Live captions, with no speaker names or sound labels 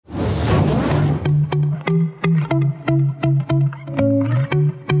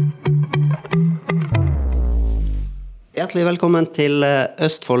Hjertelig velkommen til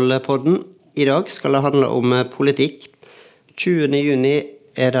Østfold-podden. I dag skal det handle om politikk. 20. juni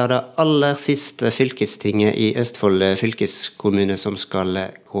det aller siste fylkestinget i Østfold fylkeskommune som skal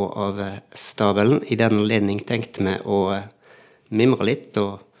gå av stabelen. I den anledning tenkte vi å mimre litt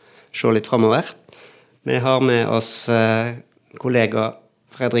og se litt fremover. Vi har med oss kollega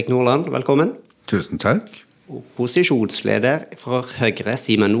Fredrik Norland, velkommen. Tusen takk. Opposisjonsleder fra Høyre,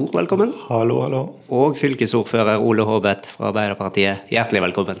 Simen Nord, velkommen. Hallo, hallo. Og fylkesordfører Ole Haabeth fra Arbeiderpartiet, hjertelig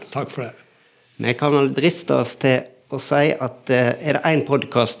velkommen. Takk for det. Vi kan vel driste oss til å si at det en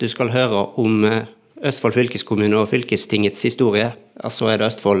podcast du skal høre om Østfold fylkeskommune og fylkestingets historie, så det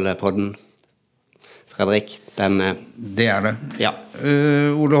Østfold-podden. Fredrik, den... Det det. Ja.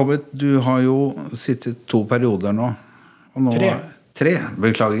 Ole Haabeth, du har jo sittet 2 perioder nå. Og nå 3,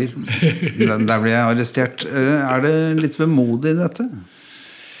 beklager. Der ble jeg arrestert. Det litt vemodig dette?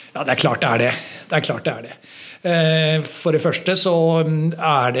 Ja, det klart det. Det. For det første så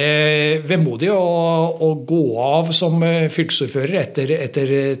det vemodig å gå av som fylkesordfører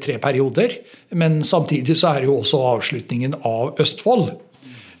etter 3 perioder. Men samtidig så det jo også avslutningen av Østfold.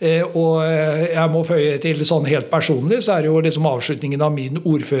 Og jeg må føye til sånn helt personlig, så det jo liksom avslutningen av min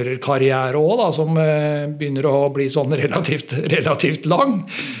ordførerkarriere også da, som begynner å bli sånn relativt lang.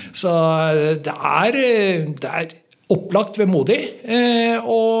 Så det opplagt vemodig,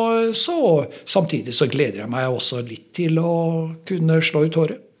 og så samtidig så gleder jeg meg også litt til å kunne slå ut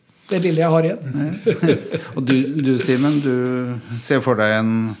håret. Det lille jeg har igjen. Og du Simen, du ser for deg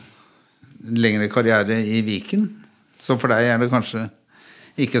en lengre karriere i Viken, så for deg det kanskje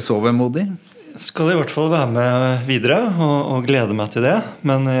ikke så vemodig? Jeg skal i hvert fall være med videre og glede meg til det,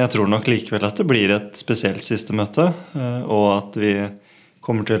 men jeg tror nok likevel at det blir et spesielt siste møte, og at vi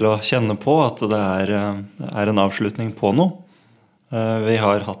kommer til å kjenne på at det en avslutning på noe. Vi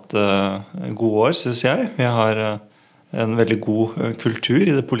har hatt gode år, synes jeg. Vi har en veldig god kultur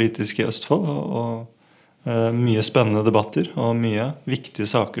i det politiske Østfold, og mye spennende debatter, og mye viktige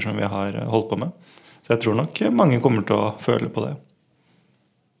saker som vi har holdt på med. Så jeg tror nok mange kommer til å føle på det.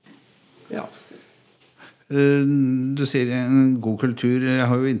 Ja. Du sier en god kultur. Jeg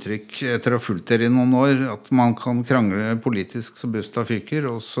har jo inntrykk etter å ha fulgt dere i noen år at man kan krangle politisk så busta fyker,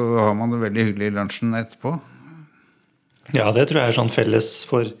 og så har man det veldig hyggelig i lunsjen etterpå. Ja, det tror jeg sånn felles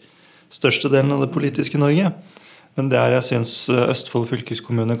for største delen av det politiske Norge. Men det jeg synes Østfold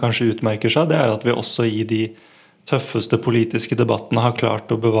fylkeskommune kanskje utmerker seg, det at vi også i de tøffeste politiske debattene har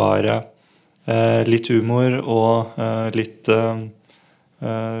klart å bevare litt humor og litt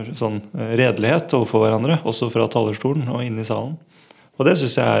sånn redelighet overfor hverandre, også fra talerstolen og inne i salen. Og det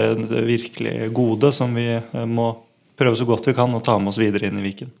synes jeg et virkelig gode som vi må prøve så godt vi kan å ta med oss videre inn i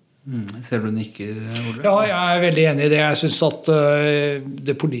Viken. Ser du nikker, Ole? Ja, jeg veldig enig i det. Jeg synes at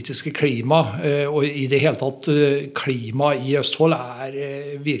det politiske klima og i det hele tatt klima i Østfold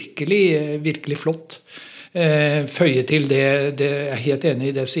virkelig flott. Føye til det, jeg helt enig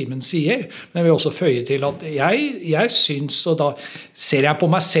i det Simen sier, men jeg vil også føye til at jeg synes, og da ser jeg på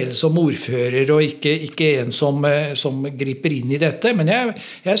meg selv som ordfører og ikke en som griper inn i dette, men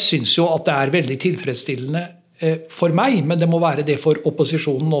jeg synes jo at det veldig tilfredsstillende for meg, men det må være det for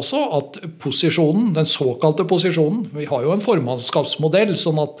opposisjonen også, at posisjonen, den såkalte posisjonen, vi har jo en formannskapsmodell,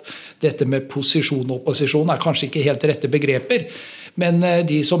 sånn at dette med posisjon og opposisjon kanskje ikke helt rette begreper, men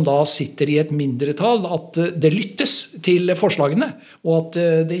de som da sitter i et mindretall, at det lyttes til forslagene, og at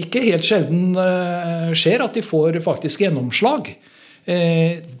det ikke helt sjelden skjer at de får faktisk gjennomslag.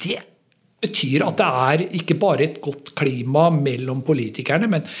 Det betyr at det ikke bare et godt klima mellom politikerne,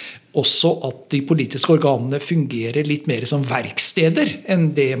 men også at de politiske organene fungerer litt mer som verksteder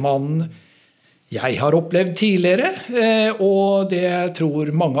enn det jeg har opplevd tidligere, og det jeg tror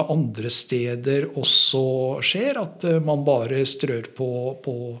mange andre steder også skjer, at man bare strør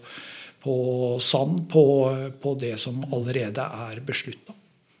på sand på det som allerede besluttet.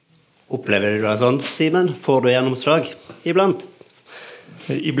 Opplever du det sånn, Simen? Får du gjennomslag iblant?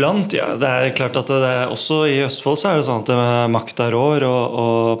 Iblant, ja. Det klart at det også i Østfold så det sånn at makta rår,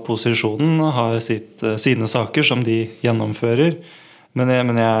 og posisjonen har sine saker som de gjennomfører. Men jeg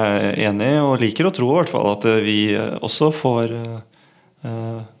enig og liker å tro i hvert fall at vi også får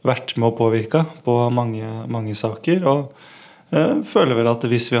vært med å påvirke på mange saker, og føler vel at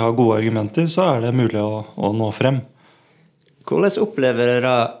hvis vi har gode argumenter, så det mulig å nå frem. Hvordan opplever du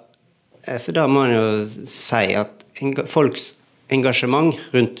det? For da må man jo si at folks engasjement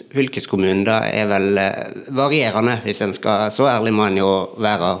rundt fylkeskommunen da vel varierende, hvis en skal, så ærlig må man jo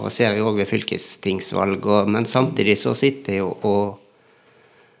være, og ser jo også ved fylkestingsvalg, men samtidig så sitter jo og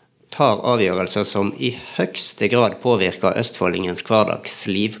tar avgjørelser som i høyeste grad påvirker østfoldingens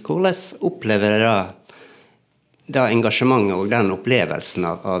hverdagsliv. Hvordan opplever det da det engasjementet og den opplevelsen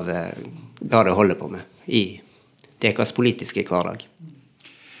av det det holder på med i deres politiske hverdag?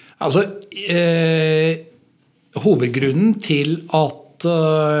 Altså, hovedgrunnen til at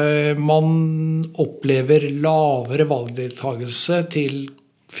man opplever lavere valgdeltagelse til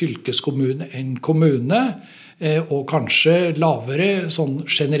fylkeskommune enn kommune, og kanskje lavere sånn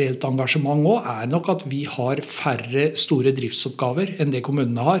generelt engasjement også, nok at vi har færre store driftsoppgaver enn det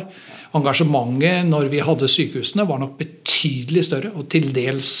kommunene har. Engasjementet når vi hadde sykehusene var nok betydelig større, og til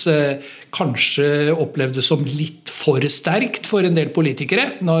dels kanskje opplevdes som litt for sterkt for en del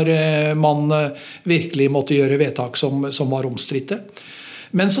politikere, når man virkelig måtte gjøre vedtak som var omstridte.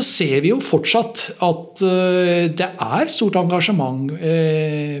 Men så ser vi jo fortsatt at det stort engasjement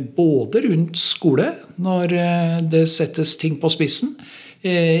både rundt skole, når det settes ting på spissen,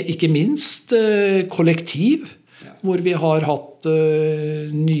 ikke minst kollektiv, hvor vi har hatt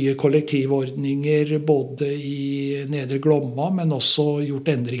nye kollektivordninger både i Nedre Glomma, men også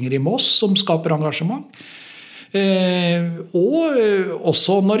gjort endringer i Moss som skaper engasjement. Og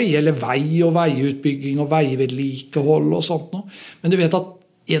også når det gjelder vei og veiutbygging og veivedlikehold og sånt noe. Men du vet at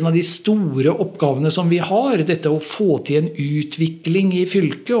en av de store oppgavene som vi har, dette å få til en utvikling i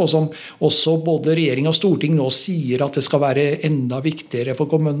fylket, og som også både regjering og storting nå sier at det skal være enda viktigere for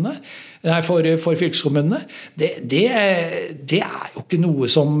kommunene, for fylkeskommunene, det jo ikke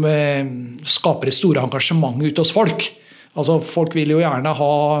noe som skaper et store engasjement ute hos folk. Altså, folk vil jo gjerne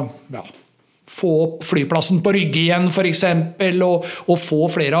få opp flyplassen på Rygge igjen, for eksempel, og få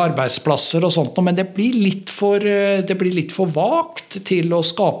flere arbeidsplasser og sånt, men det blir litt for vagt til å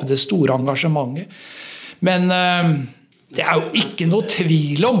skape det store engasjementet. Men det jo ikke noe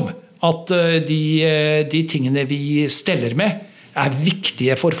tvil om at de tingene vi steller med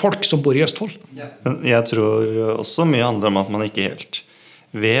viktige for folk som bor i Østfold. Jeg tror også mye handler om at man ikke helt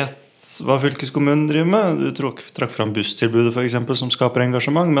vet hva fylkeskommunen driver med. Du trakk fram busstilbudet for eksempel, som skaper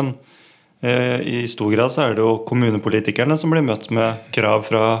engasjement, men i stor grad så det jo kommunepolitikerne som blir møtt med krav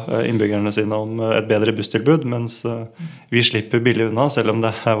fra innbyggerne sine om et bedre busstilbud, mens vi slipper billig unna, selv om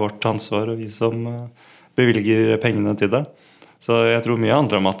det vårt ansvar og vi som bevilger pengene til det. Så jeg tror mye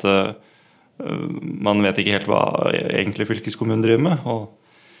handler om at man vet ikke helt hva egentlig fylkeskommunen driver med, og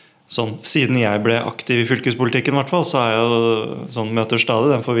sånn, siden jeg ble aktiv i fylkespolitikken i hvert fall, så jeg jo sånn, møter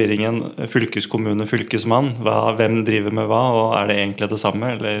stadig den forvirringen fylkeskommune, fylkesmann, hvem driver med hva, og det egentlig det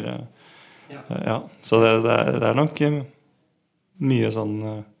samme, eller... Ja, så det nok mye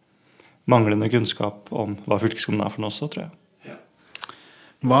sånn manglende kunnskap om hva fylkeskommunen for noe også, tror jeg.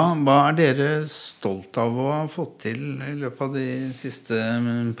 Hva dere stolt av å ha fått til i løpet av de siste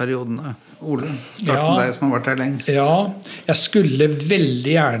periodene? Ole, start med deg som har vært her lengst. Ja, jeg skulle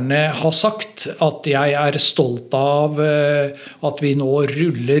veldig gjerne ha sagt at jeg stolt av at vi nå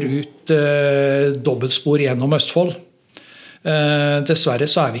ruller ut dobbeltspor gjennom Østfold. Dessverre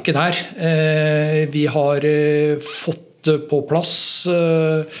så vi ikke der. Vi har fått på plass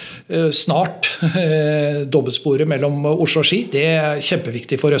snart dobbeltsporet mellom Oslo og Ski. Det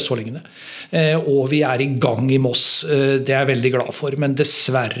kjempeviktig for østfoldingene. Og vi i gang i Moss. Det jeg veldig glad for. Men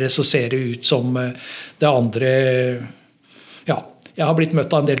dessverre så ser det ut som det andre... Ja, jeg har blitt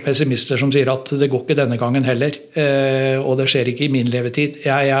møtt av en del pessimister som sier at det går ikke denne gangen heller. Og det skjer ikke i min levetid.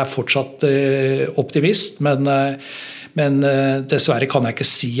 Jeg fortsatt optimist, men dessverre kan jeg ikke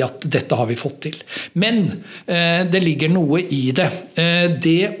si at dette har vi fått til. Men det ligger noe i det.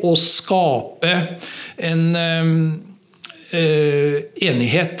 Det å skape en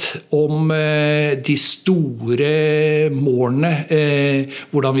enighet om de store målene,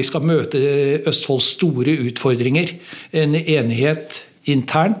 hvordan vi skal møte Østfolds store utfordringer. En enighet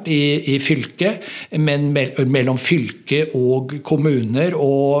internt i fylket, men mellom fylke og kommuner,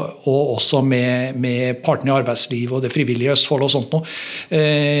 og også med partene i arbeidsliv og det frivillige Østfold og sånt noe.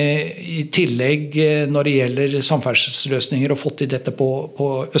 I tillegg når det gjelder samferdselsløsninger og fått til dette på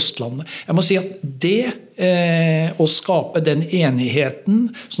Østlandet. Jeg må si at det å skape den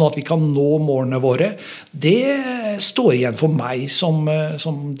enigheten, sånn at vi kan nå målene våre, det står igjen for meg som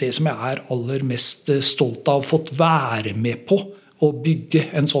det som jeg aller mest stolt av å fått være med på, å bygge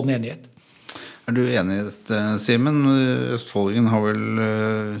en sånn enighet. Du enig i dette, Simen? Østfoldingen har vel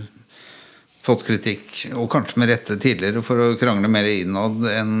fått kritikk, og kanskje med rette tidligere, for å krangle mer innad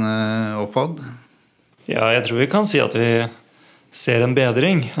enn oppad? Ja, jeg tror vi kan si at vi ser en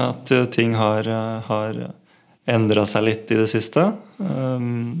bedring, at ting har endret seg litt i det siste,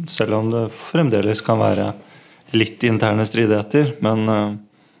 selv om det fremdeles kan være litt interne stridigheter, men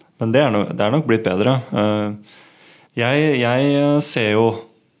det nok blitt bedre. Jeg ser jo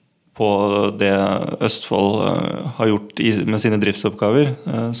på det Østfold har gjort med sine driftsoppgaver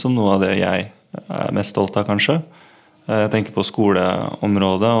som noe av det jeg er mest stolt av kanskje. Jeg tenker på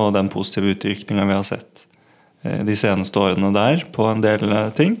skoleområdet og den positive utviklingen vi har sett de seneste årene der på en del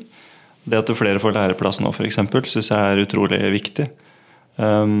ting. Det at flere får læreplass nå for eksempel, synes jeg er utrolig viktig.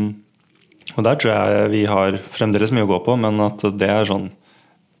 Og der tror jeg vi har fremdeles mye å gå på, men at det er sånn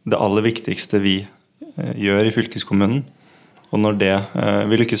det aller viktigste vi gjør i fylkeskommunen. Og når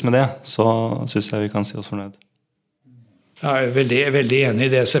vi lykkes med det, så synes jeg vi kan si oss fornøyd. Jeg er veldig enig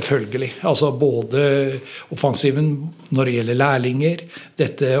i det, selvfølgelig. Altså både offensiven når det gjelder lærlinger,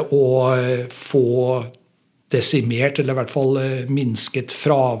 dette å få desimert, eller i hvert fall minsket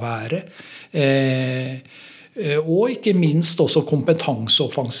fraværet, og ikke minst også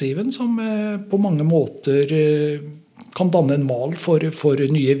kompetanseoffensiven, som på mange måter kan danne en mal for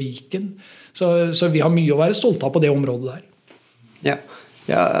nye Viken. Så vi har mye å være stolte av på det området der. Ja,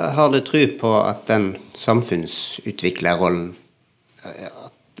 har du tro på at den samfunnsutviklerrollen,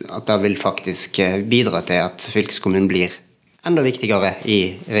 at det vil faktisk bidra til at fylkeskommunen blir enda viktigere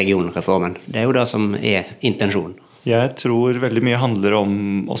i regionreformen? Det er jo det som er intensjonen. Jeg tror veldig mye handler om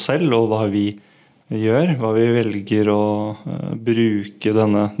oss selv og hva vi gjør, hva vi velger å bruke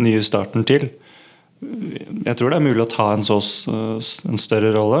denne nye starten til. Jeg tror det er mulig å ta en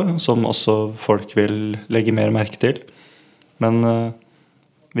større rolle, som også folk vil legge mer merke til. Men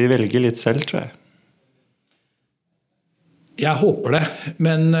vi velger litt selv, tror jeg. Jeg håper det,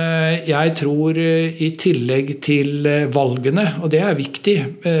 men jeg tror i tillegg til valgene, og det er viktig,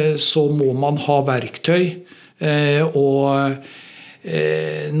 så må man ha verktøy. Og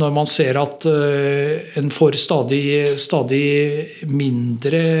når man ser at en får stadig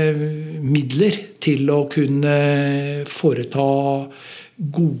mindre midler til å kunne foreta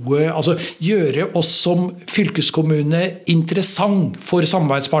altså gjøre oss som fylkeskommune interessant for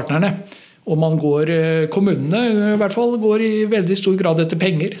samarbeidspartnerne. Og kommunene i hvert fall går i veldig stor grad etter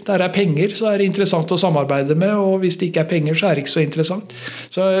penger. Der er penger, så er det interessant å samarbeide med, og hvis det ikke er penger, så er det ikke så interessant.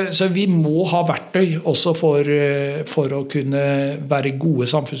 Så vi må ha verktøy også for å kunne være gode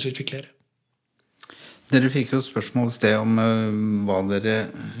samfunnsutviklere. Dere fikk jo spørsmål i sted om hva dere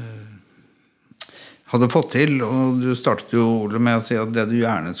hadde fått til, og du startet jo, Ole, med å si at det du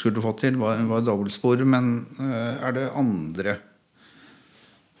gjerne skulle fått til var dobbeltspor, men er det andre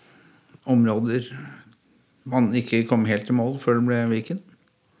områder man ikke kom helt i mål før det ble Viken?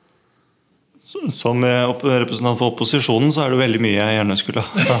 Som representant for opposisjonen så er det veldig mye jeg gjerne skulle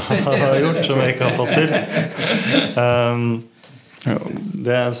ha gjort som jeg ikke har fått til.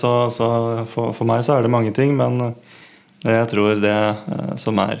 For meg så er det mange ting, men jeg tror det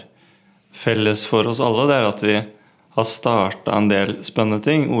som er felles for oss alle, det er at vi har startet en del spennende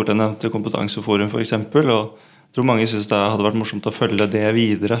ting. Ole nevnte kompetanseforum for eksempel, og jeg tror mange synes det hadde vært morsomt å følge det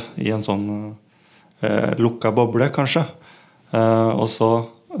videre i en sånn lukket boble, kanskje. Og så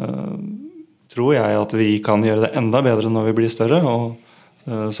tror jeg at vi kan gjøre det enda bedre når vi blir større, og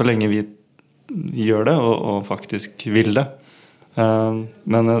så lenge vi gjør det og faktisk vil det.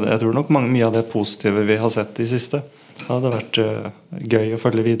 Men jeg tror nok mye av det positive vi har sett i siste hadde vært gøy å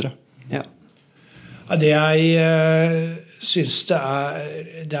følge videre. Ja. Det jeg synes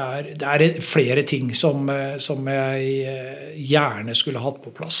det er flere ting som jeg gjerne skulle hatt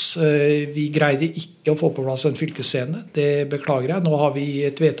på plass. Vi greide ikke å få på plass en fylkesscene, det beklager jeg. Nå har vi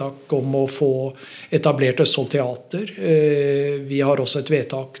et vedtak om å få etablert Østfold-teater. Vi har også et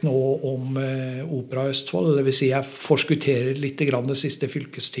vedtak nå om opera Østfold, det vil si jeg forskutterer litt grann det siste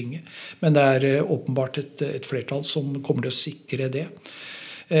fylkestinget. Men det er åpenbart et flertall som kommer til å sikre det.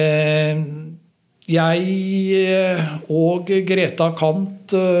 Jeg og Greta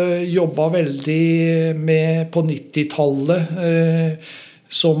Kant jobbet veldig med på 90-tallet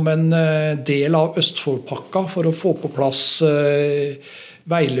som en del av Østfold-pakka for å få på plass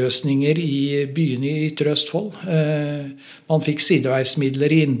veiløsninger i byene i Ytre Østfold. Man fikk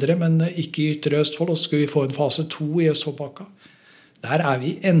sideveismidler i Indre, men ikke i Ytre Østfold, og så skulle vi få en fase 2 i Østfold-pakka. Der er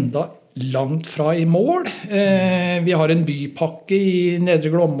vi enda langt fra i mål. Vi har en bypakke i Nedre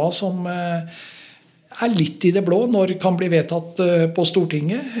Glomma som er litt i det blå når det kan bli vedtatt på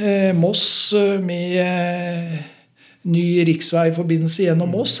Stortinget. Moss med ny riksveiforbindelse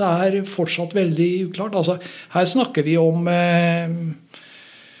gjennom Moss er fortsatt veldig uklart. Altså, her snakker vi om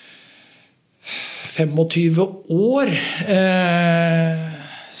 25 år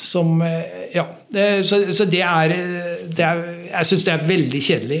som så det er jeg synes det er veldig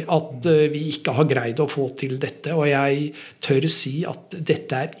kjedelig at vi ikke har greid å få til dette, og jeg tør si at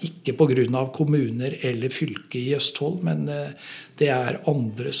dette er ikke på grunn av kommuner eller fylke i Østfold, men det er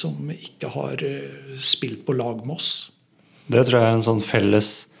andre som ikke har spilt på lag med oss. Det tror jeg er en sånn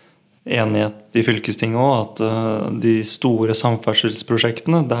felles enighet i fylkestinget også, at de store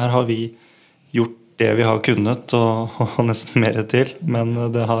samferdselsprosjektene, der har vi gjort det vi har kunnet, og nesten mer til. Men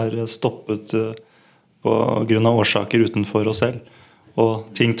det har stoppet på grunn av årsaker utenfor oss selv. Og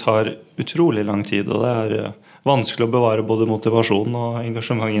ting tar utrolig lang tid, og det er vanskelig å bevare både motivasjon og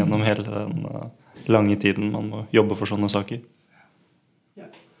engasjement gjennom hele den lange tiden man må jobbe for sånne saker.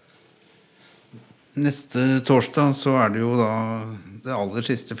 Neste torsdag så er det jo da det aller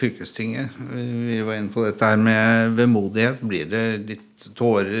siste fylkestinget. Vi var inne på dette her med vemodighet. Blir det litt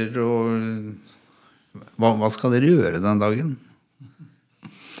tårer, og hva skal dere gjøre den dagen?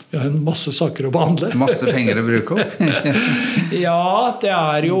 Vi har en masse saker å behandle. Masse penger å bruke opp. Ja,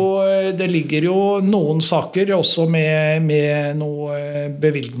 det ligger jo noen saker også med noen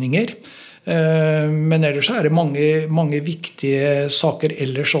bevilgninger. Men ellers er det mange viktige saker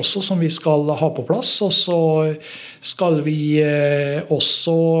ellers også som vi skal ha på plass. Og så skal vi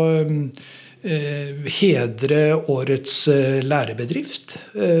også hedre årets lærebedrift.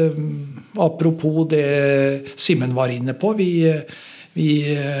 Apropos det Simen var inne på, vi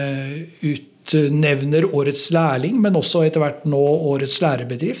utnevner årets lærling, men også etter hvert nå årets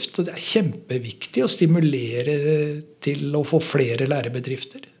lærebedrift. Og det er kjempeviktig å stimulere til å få flere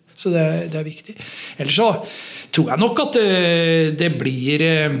lærebedrifter. Så det er viktig. Ellers så tror jeg nok at det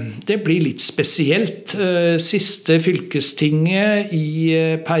blir litt spesielt. Siste fylkestinget i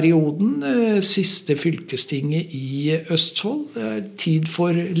perioden, siste fylkestinget i Østfold. Det er tid for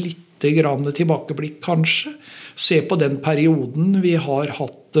litt grann tilbakeblikk kanskje. Se på den perioden vi har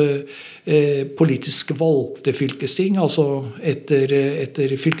hatt politisk valgte fylkesting, altså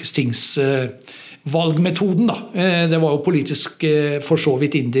etter fylkestingsvalgmetoden da. Det var jo politisk for så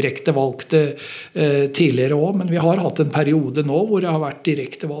vidt indirekte valgt tidligere også, men vi har hatt en periode nå hvor det har vært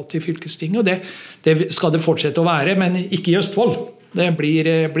direkte valgt i fylkestinget, og det skal det fortsette å være, men ikke i Østfold. Det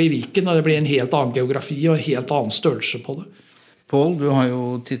blir Viken, og det blir en helt annen geografi og en helt annen størrelse på det. Pål, du har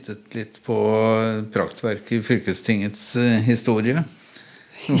jo tittet litt på praktverket i fylkestingets historie.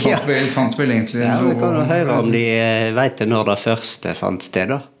 Du fant vel egentlig vi kan jo høre om de vet når det første fant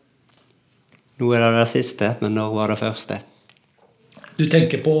sted da. Nå er det siste, men når var det første? Du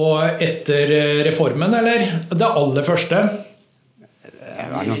tenker på etter reformen, eller? Det aller første? Det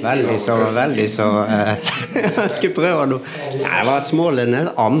var noe veldig så jeg skulle prøve nå. Det var Smålende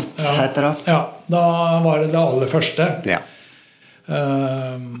amt, heter det. Ja, da var det aller første. Ja.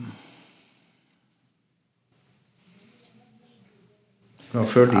 Det var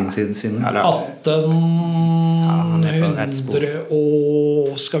før din tid, Simen. 1800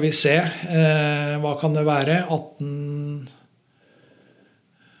 og skal vi se, hva kan det være?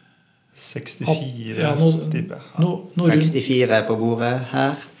 64, ja, 64 er på bordet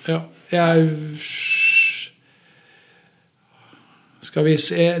her. Ja, skal vi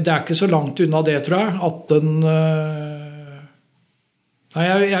se, det er ikke så langt unna det, tror jeg. Nei,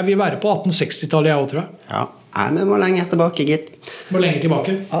 jeg vil være på 1860-tallet, jeg også, tror jeg. Ja, vi må lenger tilbake, gitt. Hvor lenger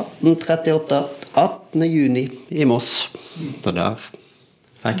tilbake? 1838, 18. juni i Moss. Så der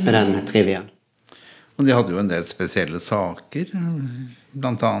fikk vi den triviaen. Og de hadde jo en del spesielle saker,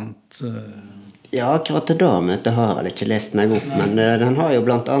 blant annet... Ja, akkurat det da møtet har jeg ikke lest meg opp, men den har jo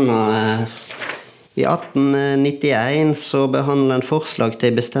blant annet... I 1891 så behandlet en forslag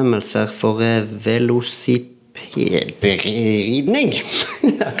til bestemmelser for velocipedridning.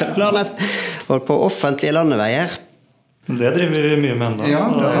 Jeg kan klare nesten. Og på offentlige landeveier. Det driver vi mye med enda. Ja,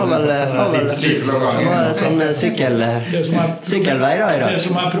 det var vel sånn sykkelvei da i dag. Det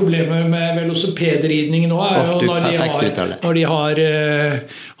som er problemet med velocipedridning nå er jo når de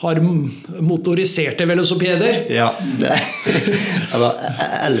har motoriserte velocipeder. Ja, det var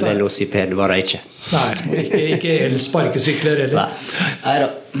el-velociped var det ikke. Nei, ikke el-sparkesykler heller.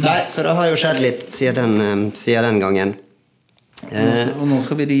 Nei, så det har jo skjedd litt siden den gangen. Og nå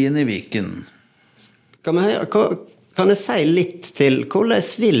skal vi ri inn i Viken. Kan jeg si litt til hvordan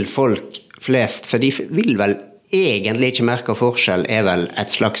vil folk flest, for de vil vel egentlig ikke merke forskjell, er vel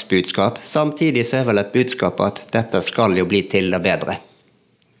et slags budskap. Samtidig så er vel et budskap at dette skal jo bli til det bedre.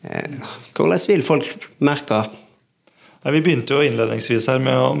 Hvordan vil folk merke? Vi begynte jo innledningsvis her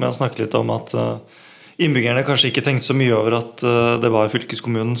med å snakke litt om at innbyggerne kanskje ikke tenkte så mye over at det var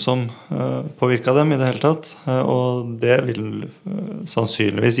fylkeskommunen som påvirket dem i det hele tatt. Og det vil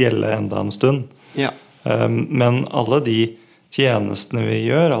sannsynligvis gjelde enda en stund. Ja. Men alle de tjenestene vi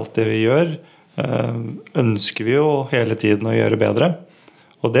gjør, alt det vi gjør, ønsker vi jo hele tiden å gjøre bedre.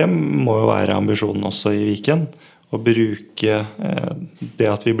 Og det må jo være ambisjonen også i Viken, å bruke det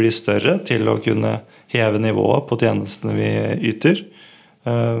at vi blir større til å kunne heve nivået på tjenestene vi yter.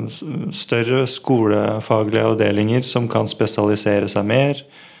 Større skolefaglige avdelinger som kan spesialisere seg mer.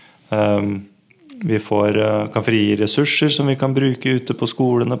 Vi kan frigi ressurser som vi kan bruke ute på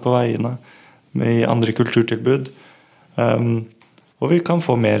skolene på veiene. i andre kulturtilbud. Og vi kan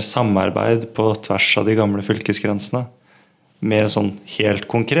få mer samarbeid på tvers av de gamle fylkesgrensene. Mer sånn helt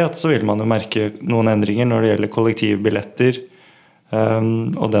konkret så vil man jo merke noen endringer når det gjelder kollektivbilletter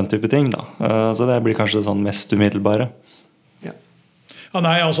og den type ting da. Så det blir kanskje det sånn mest umiddelbare. Ja,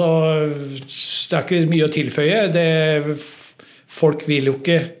 nei, altså, det ikke mye å tilføye. Folk vil jo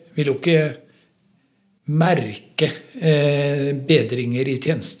ikke merke bedringer i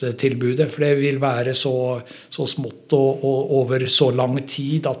tjenestetilbudet, for det vil være så smått og over så lang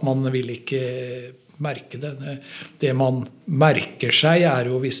tid at man vil ikke merke det. Det man merker seg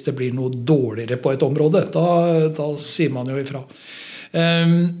jo hvis det blir noe dårligere på et område. Da sier man jo ifra.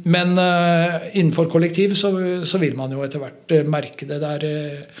 Men innenfor kollektiv så vil man jo etter hvert merke det. Der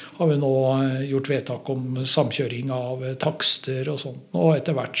har vi nå gjort vedtak om samkjøring av takster og sånt. Og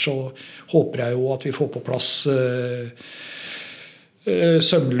etter hvert så håper jeg jo at vi får på plass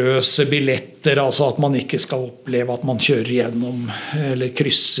sømløse billetter, altså at man ikke skal oppleve at man kjører gjennom eller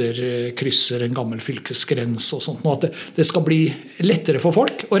krysser en gammel fylkesgrense og sånt. Og at det skal bli lettere for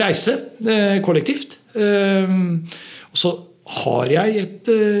folk å reise kollektivt. Og så har jeg et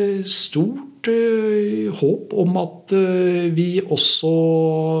stort håp om at vi også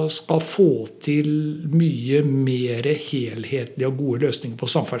skal få til mye mer helhetlige og gode løsninger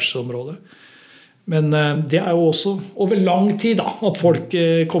på samferdselsområdet. Men det jo også over lang tid da, at folk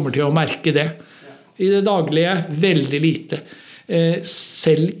kommer til å merke det. I det daglige veldig lite.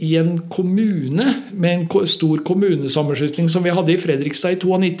 Selv i en kommune med en stor kommunesammenslutning som vi hadde i Fredrikstad i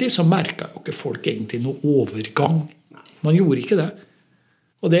 92, så merket jo ikke folk egentlig noe overgang. Man gjorde ikke det.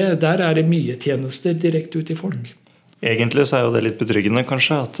 Og der det mye tjenester direkte ut til folk. Egentlig så jo det litt betryggende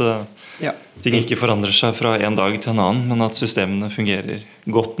kanskje, at ting ikke forandrer seg fra en dag til en annen, men at systemene fungerer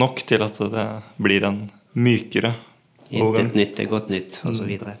godt nok til at det blir en mykere overgang. Intet nytt godt nytt, og så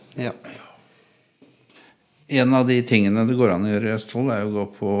videre. Ja. En av de tingene det går an å gjøre i Østfold å gå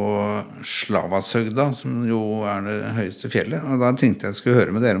på Slavashøgda, som jo det høyeste fjellet. Og da tenkte jeg skulle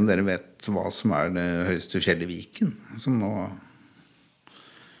høre med dere om dere vet hva som det høyeste fjellet i Viken, som nå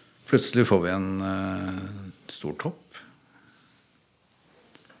plutselig får vi en stor topp.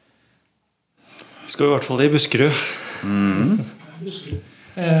 Skal i hvert fall i Buskerud.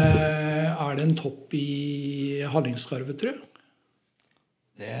 Det en topp i Hallingskarvet, tror jeg?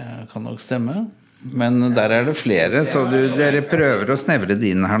 Det kan nok stemme. Men der det flere, så dere prøver å snevre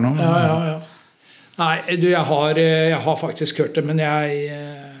din her nå. Ja. Nei, jeg har faktisk hørt det, men jeg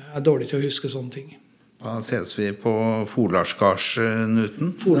dårlig til å huske sånne ting. Da ses vi på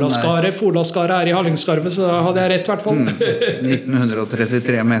Folaskarsnuten. Folaskaret i Hallingskarvet, så da hadde jeg rett i hvert fall.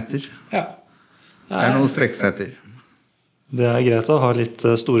 1933 meter. Ja. Det noe å strekke seg etter. Det greit å ha litt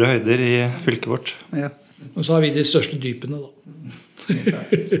store høyder i fylket vårt. Ja. Og så har vi de største dypene da.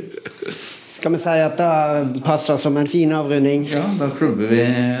 Skal vi si at det passer som en fin avrunding? Ja, da klubber vi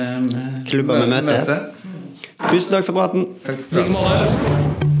med møte. Tusen takk for praten. Takk for praten. Like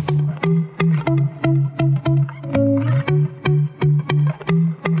måte.